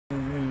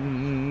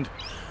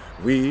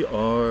We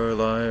are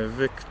live,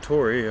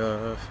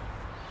 Victoria.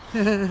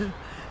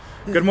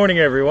 Good morning,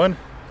 everyone.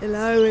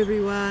 Hello,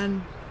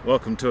 everyone.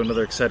 Welcome to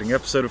another exciting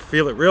episode of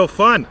Feel It Real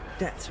Fun.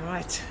 That's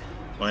right.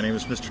 My name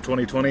is Mr.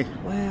 2020.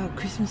 Wow,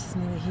 Christmas is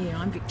nearly here.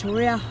 I'm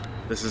Victoria.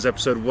 This is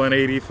episode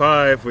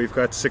 185. We've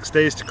got 6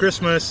 days to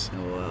Christmas.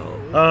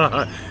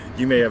 Whoa.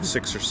 You may have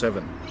 6 or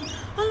 7.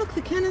 Oh, look,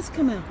 the canna's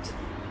come out.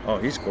 Oh,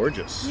 he's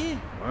gorgeous. Yeah.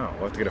 Wow,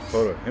 we'll have to get a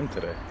photo of him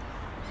today.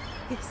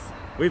 Yes.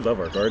 We love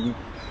our garden.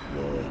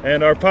 Yeah.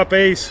 And our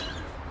puppies.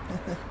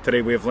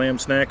 Today we have lamb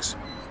snacks.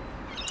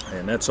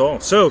 And that's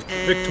all. So,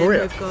 And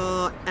Victoria. we've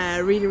got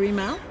a reader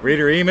email.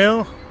 Reader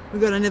email.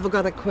 We've got a Neville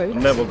got a quote.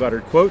 Neville got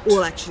her quote.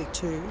 Well, actually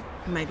 2,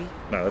 maybe.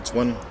 No, that's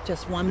one.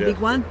 Just one big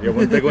one. Yeah,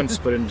 one big one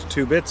split into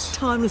 2 bits.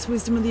 Timeless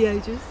wisdom of the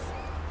ages.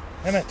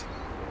 Emmett,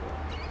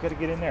 you gotta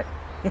get in there.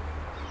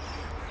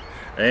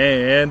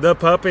 And the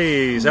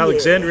puppies. Yeah.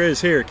 Alexandra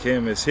is here.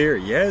 Kim is here.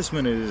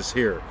 Yasmin is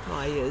here.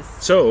 Hi,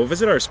 yes. So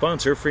visit our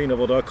sponsor,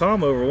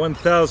 freeneville.com. Over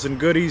 1,000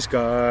 goodies,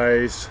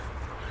 guys.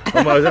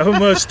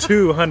 Almost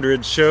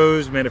 200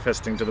 shows.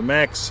 Manifesting to the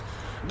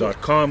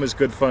max.com is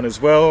good fun as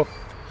well.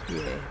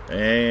 Yeah.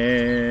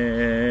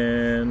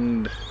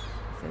 And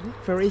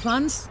For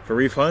refunds? for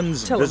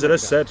refunds, Tell visit them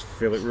us at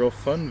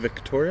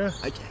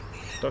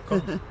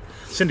feelitrealfunvictoria.com. Okay.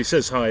 Cindy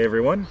says hi,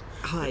 everyone.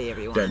 Hi,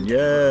 everyone.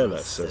 Daniela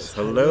says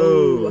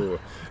hello.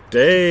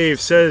 Dave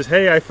says,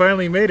 hey, I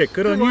finally made it.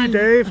 Good on you,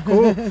 Dave.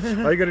 Cool.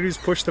 All you got to do is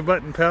push the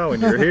button, pal,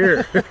 and you're here.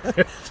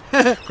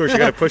 Of course, you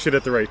got to push it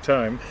at the right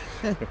time.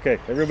 Okay,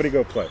 everybody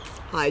go play.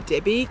 Hi,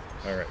 Debbie.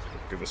 All right,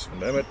 give this one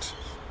to Emmett.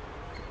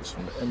 Give this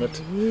one to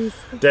Emmett. Yes.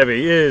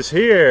 Debbie is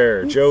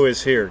here. Joe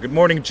is here. Good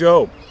morning,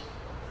 Joe.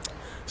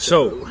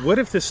 So, what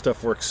if this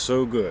stuff works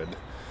so good?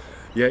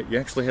 Yeah, you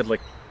actually had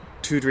like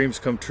 2 dreams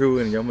come true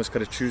and you almost got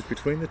to choose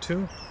between the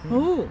 2?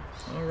 Oh,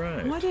 All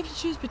right. why do you have to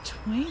choose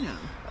between them?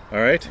 All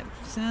right.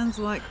 Sounds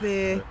like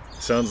they're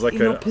Sounds like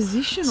in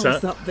opposition or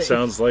something.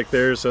 Sounds like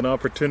there's an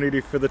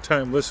opportunity for the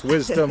timeless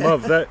wisdom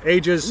of the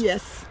ages.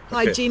 Yes.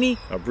 Hi, Okay. Jeannie.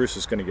 Now Bruce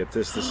is going to get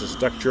this. This is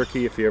duck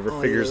jerky. If he ever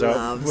Oh, figures he out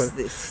loves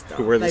this stuff.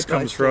 where this They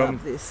comes both from.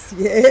 love this.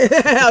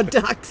 Yeah, our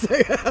ducks.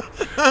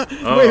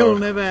 We'll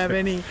never have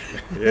any.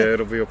 Yeah,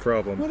 it'll be a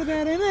problem. What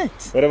about Emmett?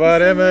 What about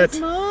That's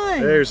Emmett? mine.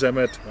 There's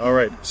Emmett. All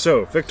right.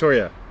 So,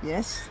 Victoria,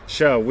 Yes.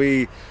 shall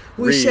we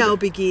We read? shall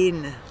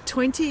begin.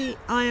 20.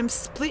 I am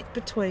split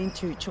between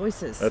 2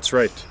 choices. That's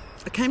right.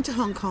 I came to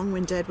Hong Kong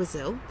when Dad was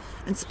ill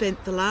and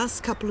spent the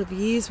last couple of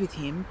years with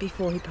him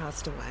before he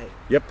passed away.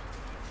 Yep.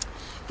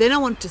 Then I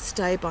wanted to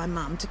stay by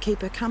Mum to keep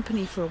her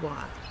company for a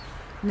while.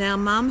 Now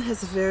Mum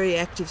has a very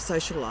active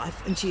social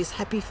life and she is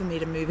happy for me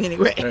to move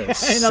anywhere.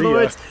 See In other ya.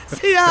 words,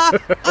 see ya,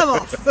 I'm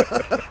off.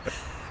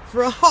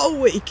 For a whole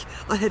week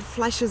I had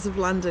flashes of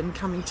London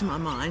coming to my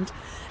mind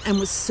and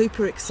was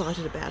super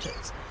excited about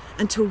it.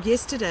 Until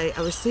yesterday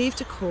I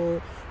received a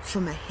call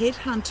from a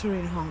headhunter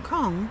in Hong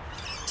Kong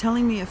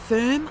telling me a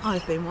firm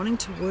I've been wanting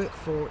to work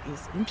for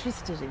is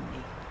interested in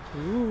me.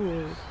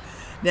 Ooh.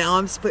 Now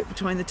I'm split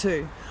between the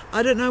 2.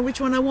 I don't know which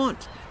one I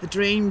want, the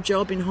dream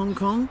job in Hong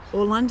Kong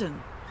or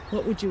London.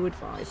 What would you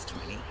advise,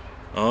 20?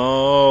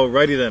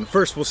 Alrighty then.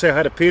 First, we'll say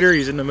hi to Peter.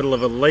 He's in the middle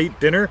of a late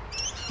dinner.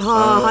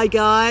 Hi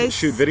guys.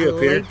 Shoot video, A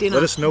Peter. late dinner.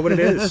 Let us know what it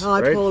is.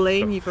 Hi right?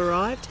 Pauline, you've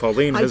arrived.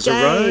 Pauline Hi, has Dave.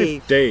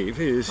 arrived. Dave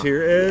is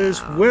here as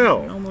Yeah,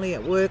 well. Normally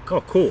at work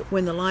Oh, cool.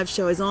 when the live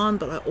show is on,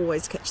 but I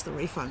always catch the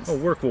refunds. Oh,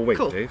 work will wait,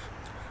 Cool. Dave.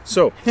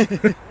 So,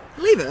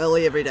 Leave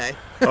early every day.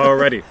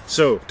 alrighty.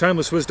 So,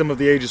 timeless wisdom of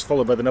the ages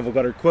followed by the Neville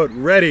Goddard quote.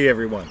 Ready,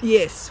 everyone.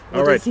 Yes. What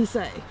All right. does he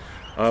say?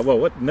 Well,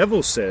 what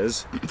Neville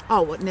says,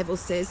 Oh, what Neville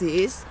says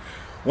is,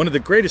 one of the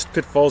greatest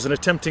pitfalls in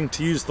attempting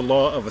to use the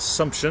law of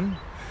assumption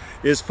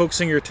is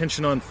focusing your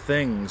attention on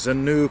things, a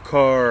new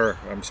car,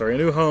 a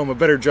new home, a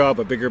better job,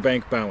 a bigger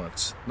bank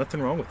balance.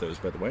 Nothing wrong with those,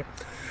 by the way.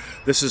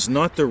 This is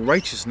not the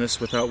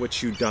righteousness without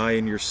which you die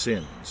in your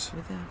sins.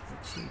 without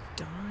which you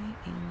die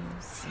in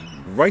your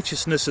sin.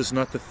 Righteousness is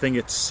not the thing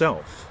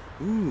itself.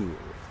 Ooh,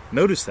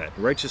 notice that.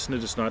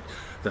 Righteousness is not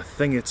the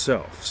thing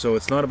itself. So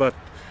it's not about,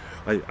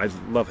 I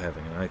love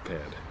having an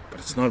iPad, but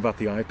it's not about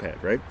the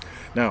iPad, right?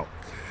 Now,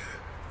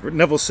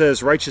 Neville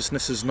says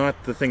righteousness is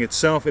not the thing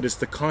itself. It is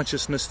the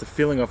consciousness, the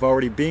feeling of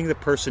already being the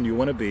person you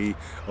want to be,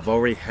 of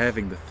already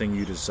having the thing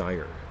you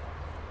desire.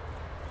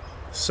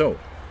 So,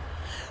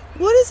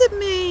 What does it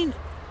mean?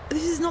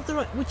 This is not the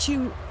right,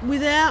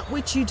 without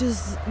which you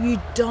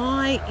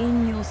die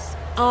in your,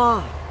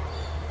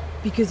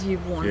 because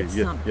you've wanted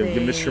you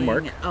something. missed your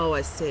mark. Oh,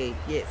 I see.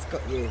 Yes,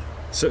 got you.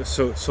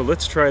 so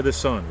let's try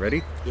this on.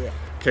 Ready? Yeah.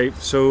 Okay,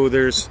 so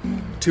there's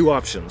 2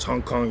 options.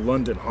 Hong Kong,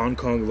 London,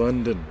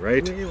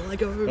 right? Where will I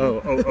go?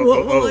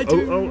 What will I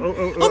do?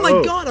 Oh my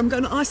God, I'm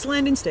going to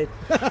Iceland instead.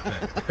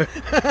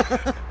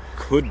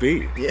 Could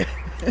be. Yeah.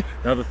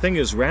 Now the thing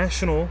is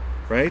rational,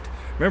 right?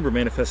 Remember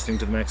manifesting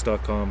to the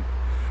max.com.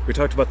 We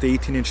talked about the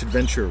 18-inch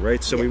adventure,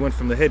 right? So we went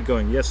from the head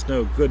going, yes,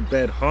 no, good,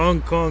 bad,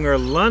 Hong Kong or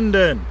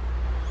London.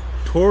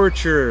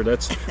 Torture.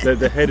 That's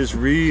the head is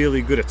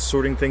really good at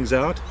sorting things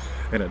out.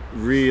 And it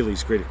really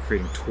is great at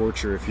creating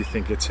torture if you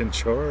think it's in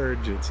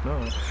charge. It's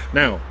not.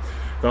 Now,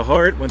 The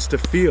heart wants to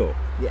feel.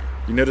 Yeah.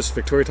 You notice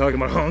Victoria talking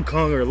about Hong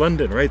Kong or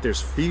London, right?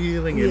 There's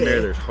feeling in there.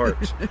 Yeah. There's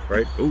heart,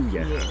 right? Oh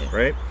yeah, Yeah.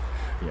 right?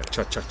 Yeah,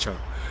 cha cha cha.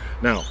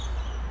 Now,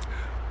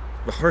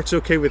 the heart's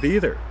okay with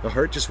either. The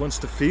heart just wants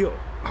to feel,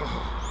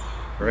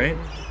 right?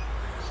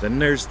 Then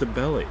there's the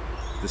belly.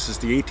 This is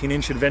the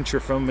 18-inch adventure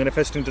from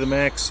Manifesting to the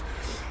Max.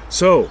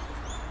 So,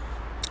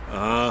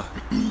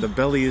 the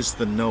belly is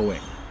the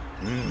knowing.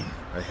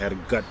 I had a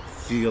gut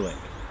feeling,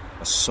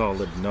 a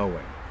solid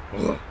knowing.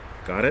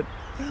 Got it?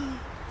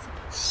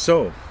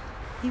 So,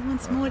 He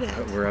wants more,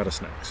 Dad. we're out of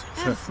snacks.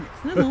 Out of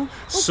snacks. No more. All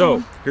So,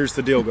 gone. here's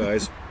the deal,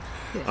 guys.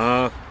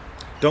 Yes.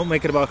 Don't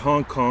make it about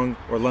Hong Kong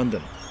or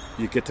London.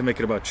 You get to make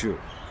it about you.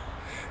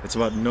 It's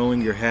about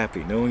knowing you're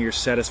happy, knowing you're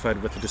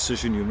satisfied with the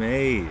decision you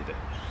made.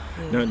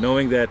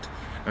 Knowing that,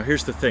 now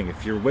here's the thing,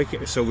 if you're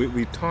waking, so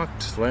we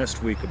talked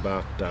last week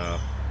about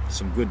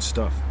some good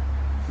stuff.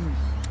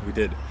 We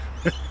did.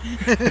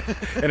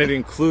 And it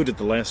included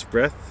the last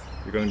breath.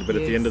 You're going to bed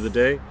at the end of the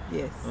day.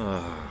 Yes.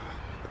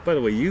 By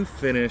the way, you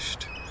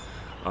finished,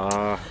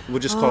 we'll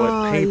just call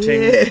Oh, it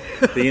painting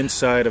yeah. the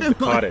inside of the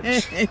My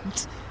cottage,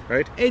 hand.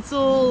 right? It's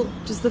all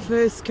just the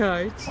first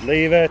coat,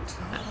 Leave it.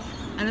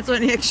 and it's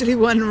only actually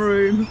one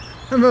room,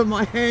 but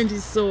my hand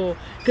is sore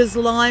because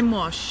lime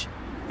wash,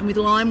 and with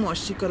lime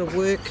wash you've got to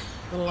work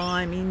the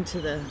lime into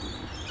the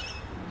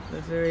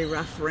very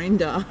rough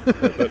render.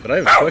 But I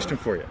have a question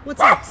for you.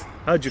 What's that?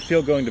 How'd you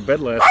feel going to bed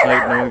last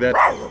night knowing that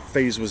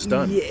phase was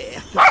done?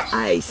 Yeah,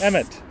 ace.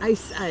 Emmett.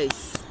 Ace.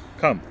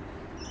 Come.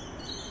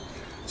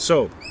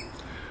 So,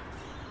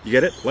 you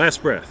get it?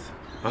 Last breath.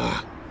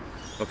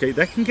 Okay,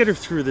 that can get her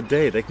through the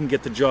day. They can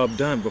get the job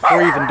done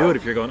before you even do it.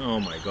 If you're going, oh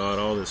my God,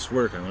 all this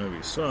work, I'm going to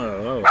be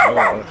so,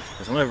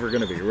 it's never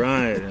going to be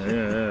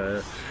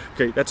right.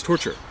 Okay, that's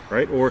torture,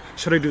 right? Or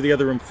should I do the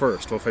other room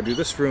first? Well, if I do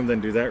this room,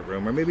 then do that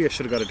room. Or maybe I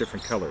should have got a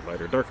different color.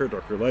 Lighter, darker,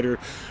 lighter.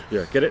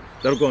 Yeah, get it?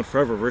 That'll go on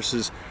forever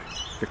versus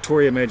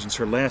Victoria imagines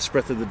her last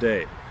breath of the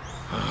day.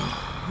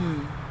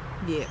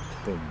 Yeah.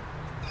 Boom.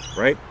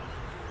 Right?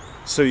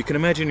 So you can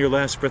imagine your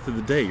last breath of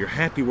the day. You're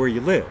happy where you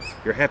live.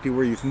 You're happy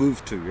where you've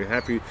moved to. You're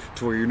happy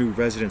to where your new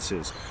residence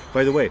is.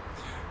 By the way,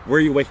 where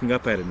are you waking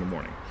up at in the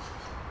morning?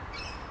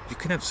 You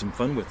can have some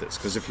fun with this,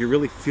 because if you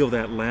really feel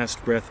that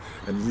last breath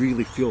and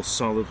really feel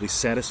solidly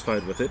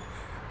satisfied with it,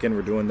 again,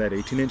 we're doing that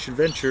 18-inch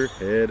adventure,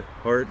 head,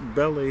 heart,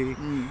 belly.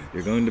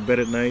 You're going to bed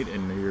at night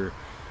and you're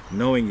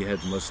knowing you had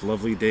the most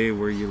lovely day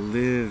where you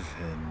live,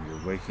 and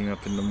you're waking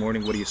up in the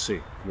morning. What do you see?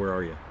 Where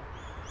are you?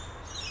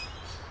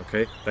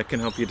 Okay, that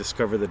can help you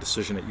discover the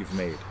decision that you've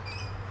made.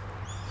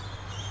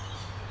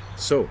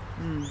 So,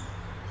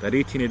 that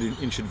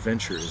 18-inch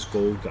adventure is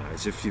gold,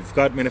 guys. If you've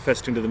got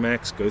Manifesting to the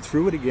Max, go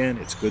through it again.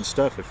 It's good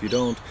stuff. If you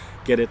don't,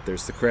 get it.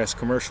 There's the crass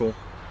commercial.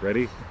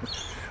 Ready?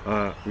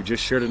 We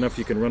just shared enough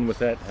you can run with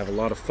that, have a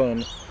lot of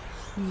fun.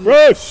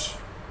 Bruce!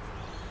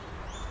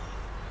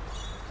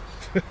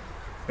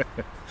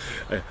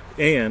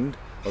 And,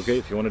 okay,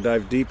 if you want to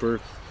dive deeper,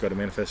 go to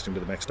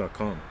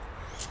manifestingtothemax.com.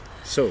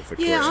 So,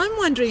 Victoria. Yeah, I'm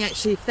wondering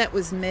actually if that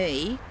was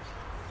me.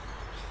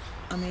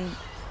 I mean,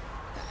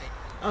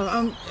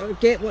 I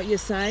get what you're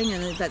saying,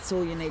 and that's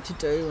all you need to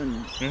do,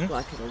 and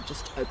like it'll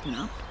just open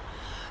up.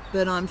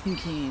 But I'm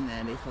thinking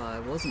that if I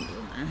wasn't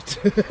doing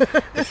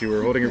that, If you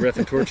were holding your breath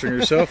and torturing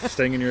yourself,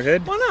 staying in your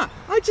head, why not?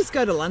 I'd just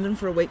go to London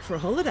for a week for a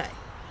holiday,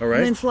 all right?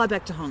 and then fly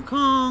back to Hong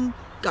Kong,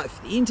 go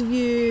for the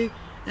interview.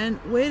 And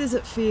where does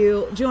it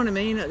feel? Do you know what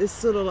I mean? This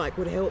sort of like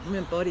would help my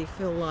body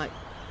feel like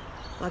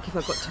if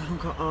I got to Hong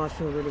Kong, I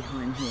feel really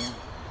home here,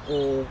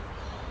 or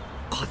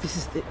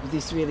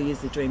this really is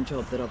the dream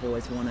job that I've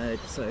always wanted.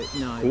 So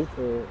no,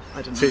 Cool. or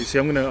I don't know. See,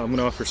 I'm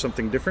gonna offer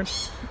something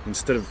different.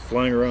 Instead of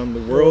flying around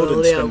the world and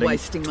Well, yeah, spending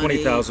wasting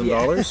money.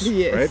 $20,000,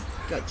 Yes, right?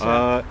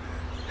 gotcha.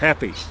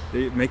 Happy.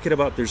 Make it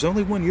about. There's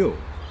only one you.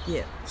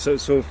 Yeah, So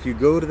if you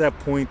go to that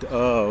point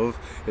of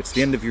it's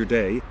the end of your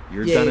day,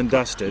 you're Yeah, done and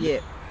dusted. yeah.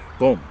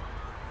 Boom.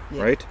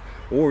 Yeah. Right?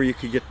 Or you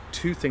could get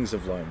 2 things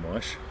of lime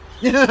wash.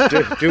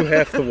 do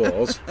half the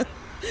walls.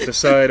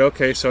 Decide,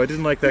 okay, so I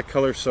didn't like that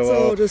color, so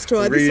I'll just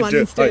try this one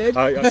instead. So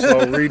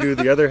I'll redo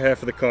the other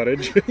half of the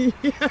cottage.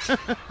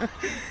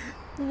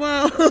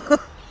 well,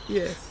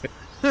 yes,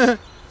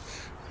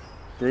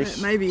 Bruce,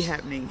 it may be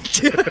happening,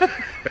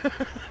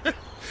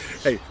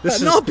 hey, but this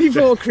is not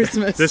before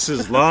Christmas. This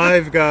is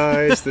live,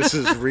 guys. This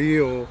is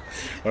real.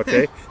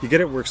 Okay, you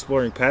get it? We're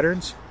exploring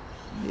patterns,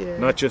 yeah.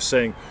 not just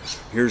saying,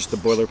 here's the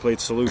boilerplate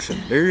solution.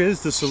 There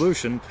is the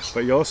solution,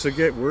 but you also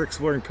get, we're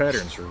exploring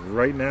patterns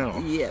right now,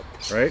 Yep.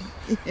 right?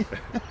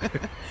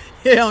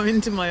 Yeah, I'm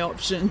into my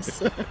options.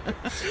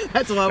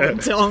 That's why I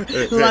went to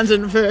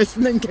London first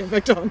and then came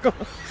back to Hong Kong.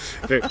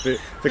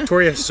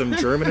 Victoria has some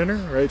German in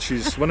her, right?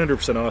 She's 100%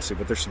 Aussie,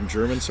 but there's some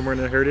German somewhere in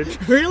her heritage.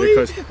 Really?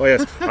 Because, oh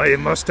yes, I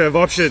must have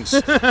options.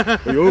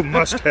 You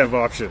must have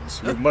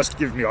options. You must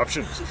give me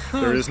options.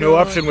 There is no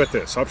God. option with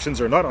this. Options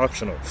are not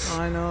optional.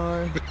 I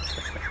know.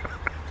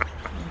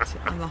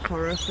 I'm a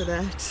horror for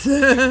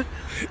that.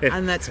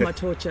 And that's my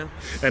torture.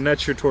 And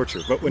that's your torture.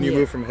 But when you Yeah.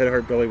 move from head,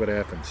 heart, belly, what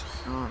happens?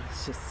 Oh,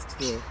 it's just,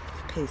 yeah.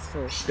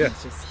 peaceful. Yeah.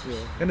 It's just,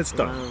 And it's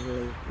done.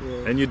 lovely.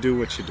 Yeah. And you do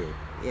what you do.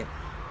 yeah.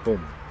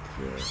 Boom.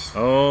 Yeah.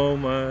 Oh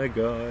my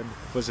God,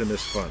 wasn't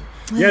this fun?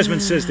 Yasmin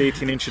says the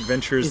 18-inch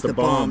adventure is the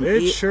bomb.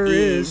 It sure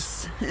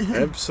is.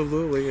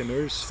 Absolutely. And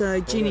there's So,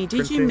 all Ginny, that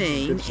did you printing and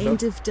mean good stuff.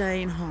 end of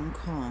day in Hong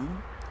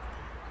Kong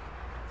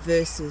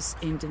versus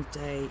end of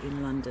day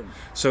in London?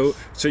 So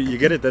you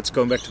get it? That's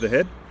going back to the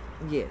head,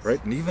 Yes.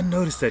 right? And even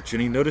notice that,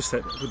 Ginny. Notice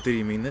that. Did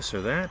he mean this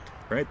or that?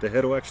 Right? The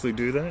head will actually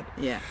do that.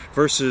 Yeah.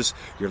 Versus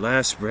your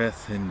last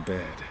breath in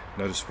bed.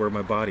 Notice where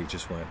my body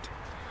just went.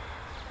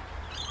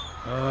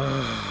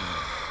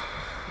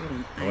 What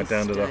an I went ace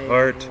down to the day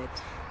heart. ahead.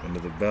 Into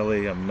the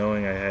belly. I'm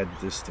knowing I had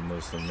this the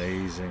most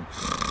amazing.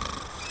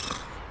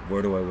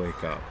 Where do I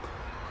wake up?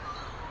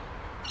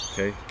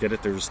 Okay, get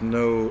it? There's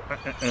no.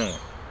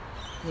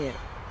 Yeah.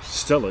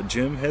 Stella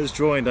Jim has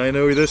joined. I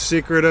know the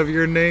secret of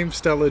your name,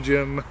 Stella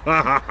Jim.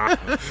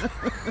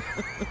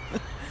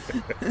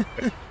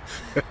 Is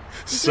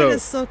So that a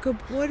soccer?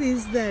 What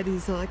is that?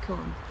 His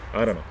icon.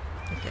 I don't know.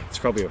 Okay. It's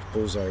probably a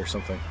bullseye or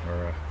something,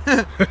 or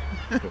a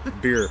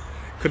beer.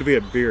 Could be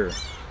a beer.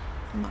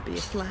 It might be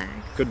a flag.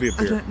 Could be a I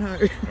beer. don't know.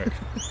 Right.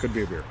 Could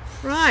be a beer.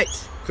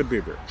 Right. Could be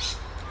a beer.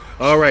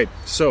 All right.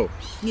 So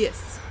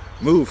Yes.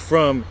 move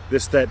from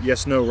this, that,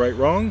 yes, no, right,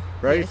 wrong,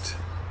 right, Yes.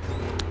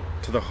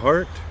 to the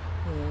heart.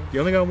 Yeah. You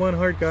only got one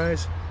heart,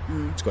 guys.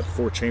 It's got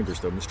 4 chambers,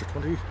 though, Mr.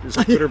 20. Is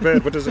it good or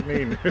bad? What does it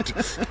mean?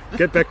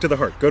 Get back to the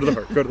heart. Go to the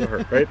heart. Go to the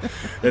heart, right?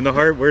 And the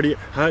heart, where do you...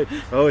 How,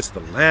 oh, it's the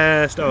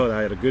last... Oh,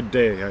 I had a good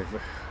day.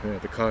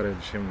 At the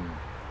cottage.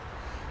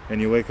 And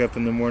you wake up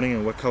in the morning,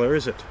 and what color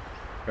is it?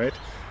 Right?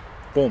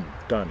 Boom.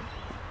 Done.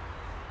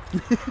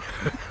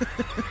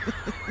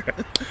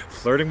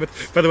 Flirting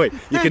with... By the way,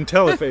 you can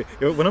tell if...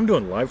 when I'm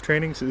doing live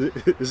trainings...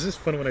 Is this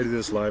fun when I do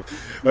this live?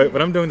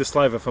 When I'm doing this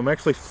live, if I'm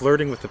actually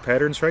flirting with the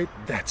patterns right,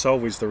 that's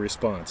always the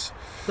response.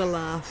 The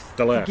laugh.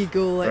 The laugh.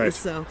 Giggle at Right.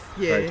 yourself.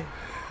 Yeah. Right.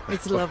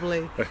 It's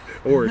lovely.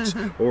 or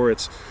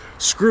it's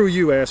screw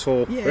you,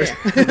 asshole. Yeah.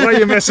 Why are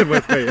you messing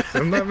with me?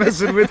 I'm not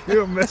messing with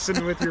you. I'm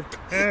messing with your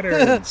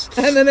patterns.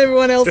 And then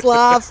everyone else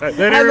laughs. Then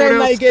and everyone then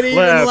they else get even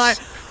laughs. like,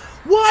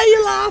 why are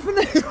you laughing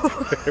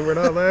at me? We're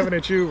not laughing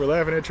at you. We're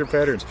laughing at your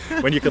patterns.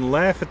 When you can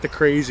laugh at the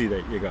crazy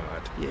that you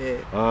got,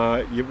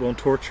 Yeah. you won't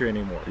torture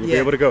anymore. You'll be Yeah.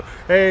 able to go,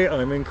 hey,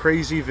 I'm in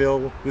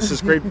Crazyville. This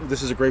is great.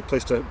 This is a great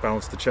place to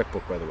balance the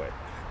checkbook, by the way.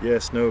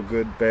 Yes, no,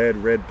 good,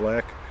 bad, red,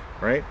 black.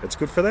 Right? It's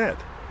good for that.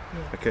 Yeah.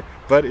 Okay.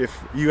 But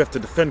if you have to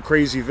defend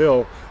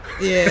Crazyville,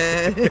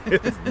 Yeah.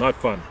 it's not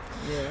fun.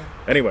 Yeah.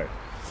 Anyway,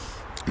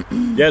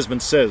 Yasmin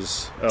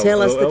says,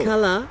 Tell us the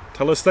colour.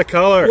 Tell us the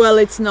color. Well,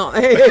 it's not.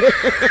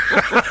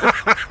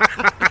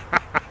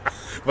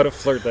 What a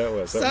flirt that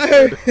was. That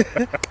was So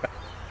good.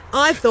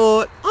 I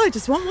thought, I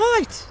just want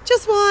white.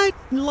 Just white.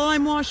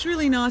 Lime wash,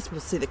 really nice.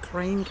 We'll see the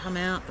cream come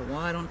out, the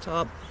white on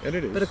top. And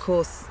it is. But of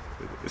course,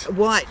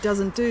 white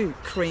doesn't do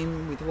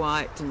cream with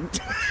white. And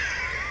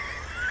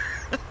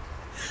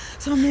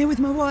so I'm there with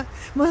my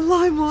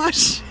lime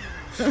wash.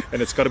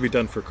 And it's got to be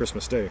done for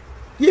Christmas Day.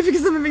 Yeah,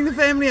 because I'm having the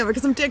family over.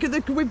 Because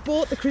we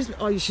bought the Christmas.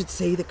 Oh, you should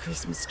see the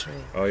Christmas tree.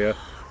 Oh, yeah?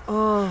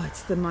 Oh,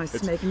 it's the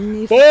most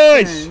magnificent.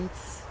 Boys!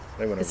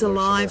 They went It's a over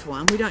there live somewhere.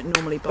 one. We don't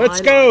normally buy Let's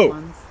live go!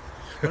 ones.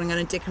 But I'm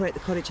going to decorate the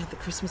cottage, have the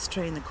Christmas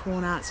tree in the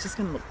corner. It's just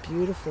going to look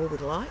beautiful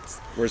with lights.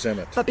 Where's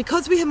Emmett? But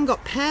because we haven't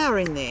got power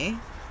in there,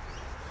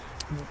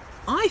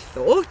 I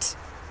thought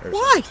There's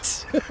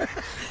white.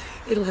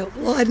 It'll help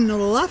lighten it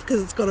all up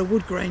because it's got a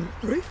wood grain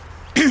roof.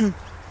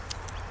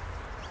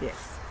 Yes.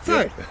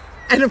 So, Yeah.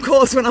 and of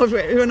course, when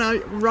I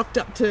rocked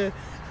up to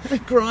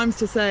Grimes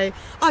to say,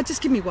 "Oh,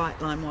 just give me white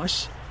lime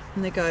wash,"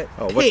 and they go,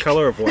 Oh, what "Pick."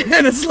 color of white?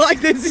 And it's like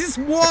there's this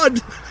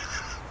wad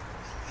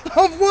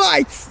of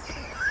whites.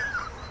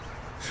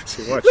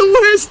 See, watch. The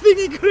worst thing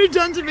he could have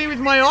done to me with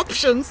my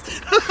options.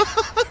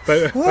 By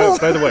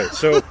the way,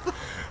 so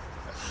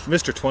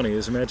Mr. 20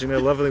 is imagining a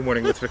lovely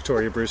morning with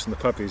Victoria, Bruce, and the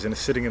puppies, and is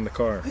sitting in the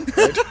car.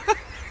 Right?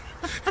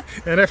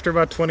 And after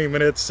about 20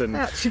 minutes, and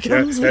Out she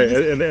comes.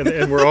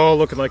 and we're all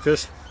looking like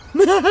this.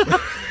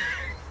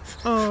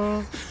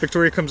 Oh,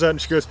 Victoria comes out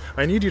and she goes,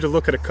 "I need you to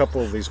look at a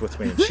couple of these with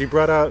me." And she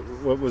brought out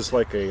what was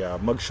like a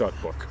mugshot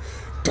book.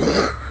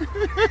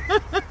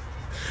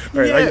 All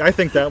right, Yeah. I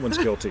think that one's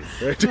guilty.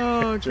 Right?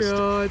 oh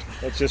God.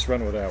 Let's just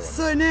run with that one.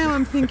 So now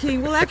I'm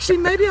thinking, well, actually,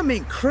 maybe I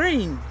meant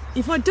cream.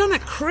 If I'd done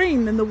it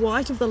cream, then the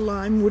white of the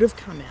lime would have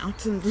come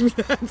out. And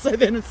so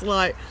then it's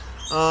like,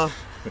 I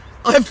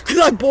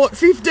bought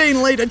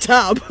 15-litre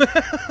tub.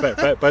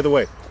 By the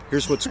way,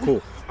 here's what's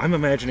cool. I'm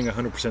imagining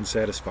 100%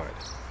 satisfied.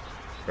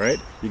 Right?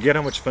 You get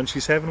how much fun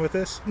she's having with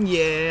this?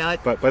 Yeah.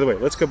 But by the way,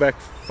 let's go back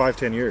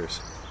 5-10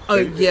 years.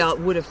 It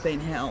would have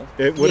been hell.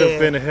 It would have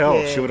been hell.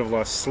 yeah. She would have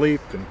lost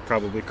sleep and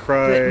probably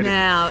cried. But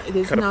now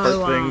there's cut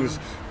no. apart things.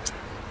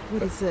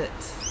 What is it?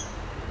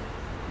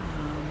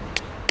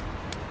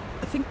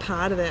 I think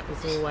part of that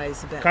was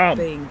always about Come.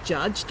 being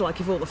judged. Like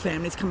if all the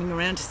family's coming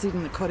around to sit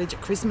in the cottage at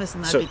Christmas,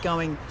 and they'd So- be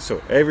going, So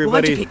 "Why'd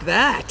everybody. you pick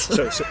that?"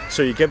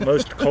 So you get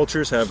most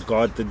cultures have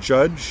God the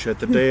judge at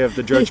the day of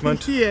the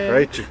judgment, Yeah.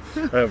 right?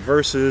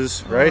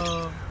 Versus, right?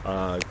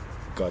 Oh.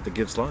 God that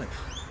gives life.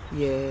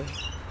 Yeah.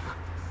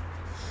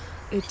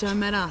 It don't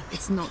matter.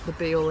 It's not the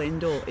be all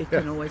end all. It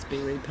can always be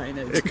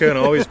repainted. It can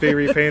always be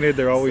repainted.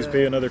 There'll always So-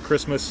 be another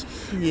Christmas.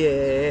 Yeah.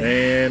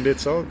 And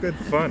it's all good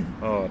fun.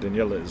 Oh,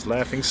 Daniela is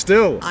laughing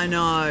still. I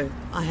know.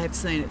 I have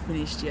seen it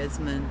finished,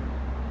 Yasmin.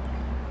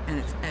 And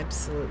it's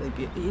absolutely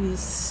beautiful. It is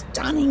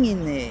stunning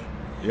in there.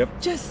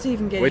 Yep. Just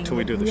even getting Wait till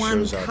we do the one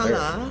shows out there.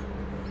 colour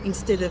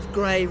instead of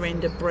grey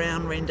render,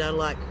 brown render,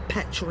 like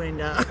patch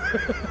render.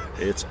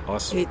 It's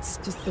awesome. It's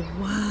just the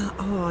wow.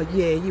 Oh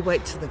yeah, you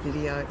wait till the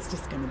video. It's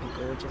just going to be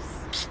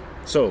gorgeous.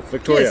 So,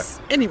 Victoria, Yes.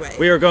 Anyway.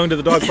 we are going to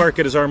the dog park.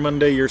 It is our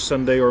Monday, your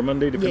Sunday, or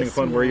Monday, depending Yes,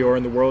 upon we where you are. are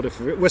in the world. If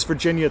you're West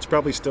Virginia, it's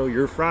probably still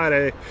your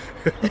Friday.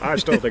 I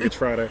still think it's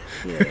Friday.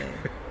 Yeah.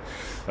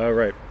 All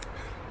right.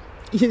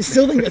 You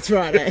still think it's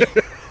Friday?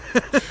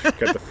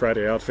 Got the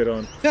Friday outfit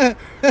on.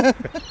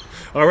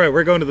 All right,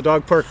 we're going to the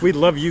dog park. We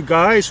love you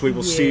guys. We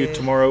will see you Yeah.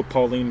 tomorrow,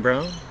 Pauline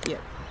Brown.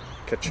 Yep.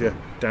 Catch you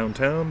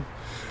downtown.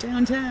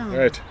 Downtown. All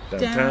right,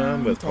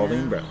 downtown with Pauline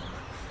Downtown. Brown.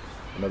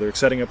 Another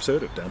exciting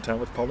episode of Downtown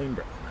with Pauline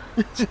Brown.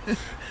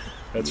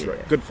 That's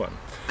right, good fun.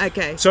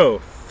 Okay. So,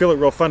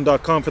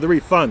 feelitrealfun.com for the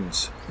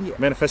refunds. Yeah.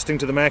 Manifesting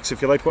to the max.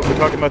 If you like what we're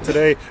talking about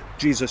today,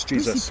 Jesus.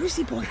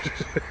 Brucey boy.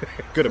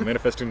 Good at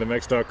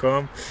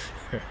manifestingthemax.com.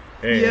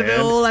 And,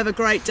 You all have a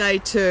great day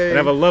too. and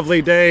have a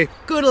lovely day.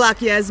 Good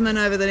luck, Yasmin,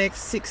 over the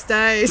next 6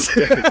 days.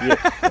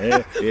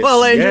 It's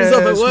While Andrew's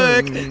off at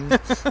work. Yasmin.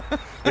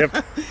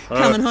 Yep.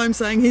 Coming home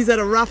saying he's had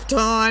a rough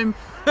time.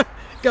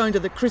 Going to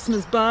the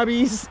Christmas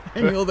Barbies,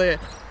 and you're there.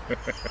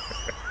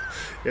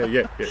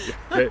 Yeah.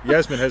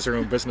 Yasmin has her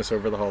own business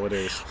over the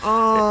holidays.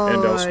 Oh,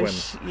 And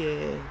elsewhere.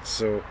 yeah,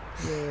 So,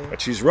 yeah.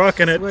 but she's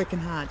rocking it, Working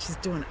hard. She's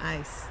doing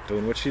ace.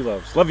 doing what she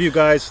loves. Love you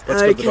guys.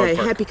 Let's go to the Okay, dog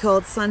park. happy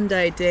cold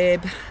Sunday,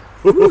 Deb.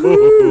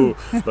 Look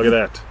at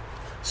that.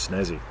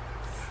 Snazzy.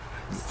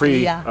 Free,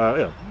 See ya.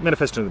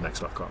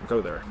 manifestingthemax.com.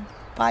 Go there.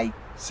 Bye.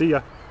 See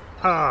ya.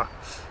 Ah.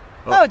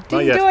 Oh, not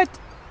didn't yet. do it.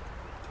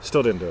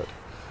 Still didn't do it.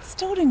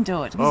 Still didn't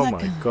do it. It Oh was my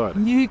like,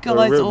 God. You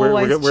guys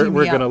always We're cheer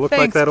me going to up. look like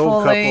Thanks, that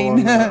old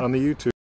Pauline. couple on the YouTube.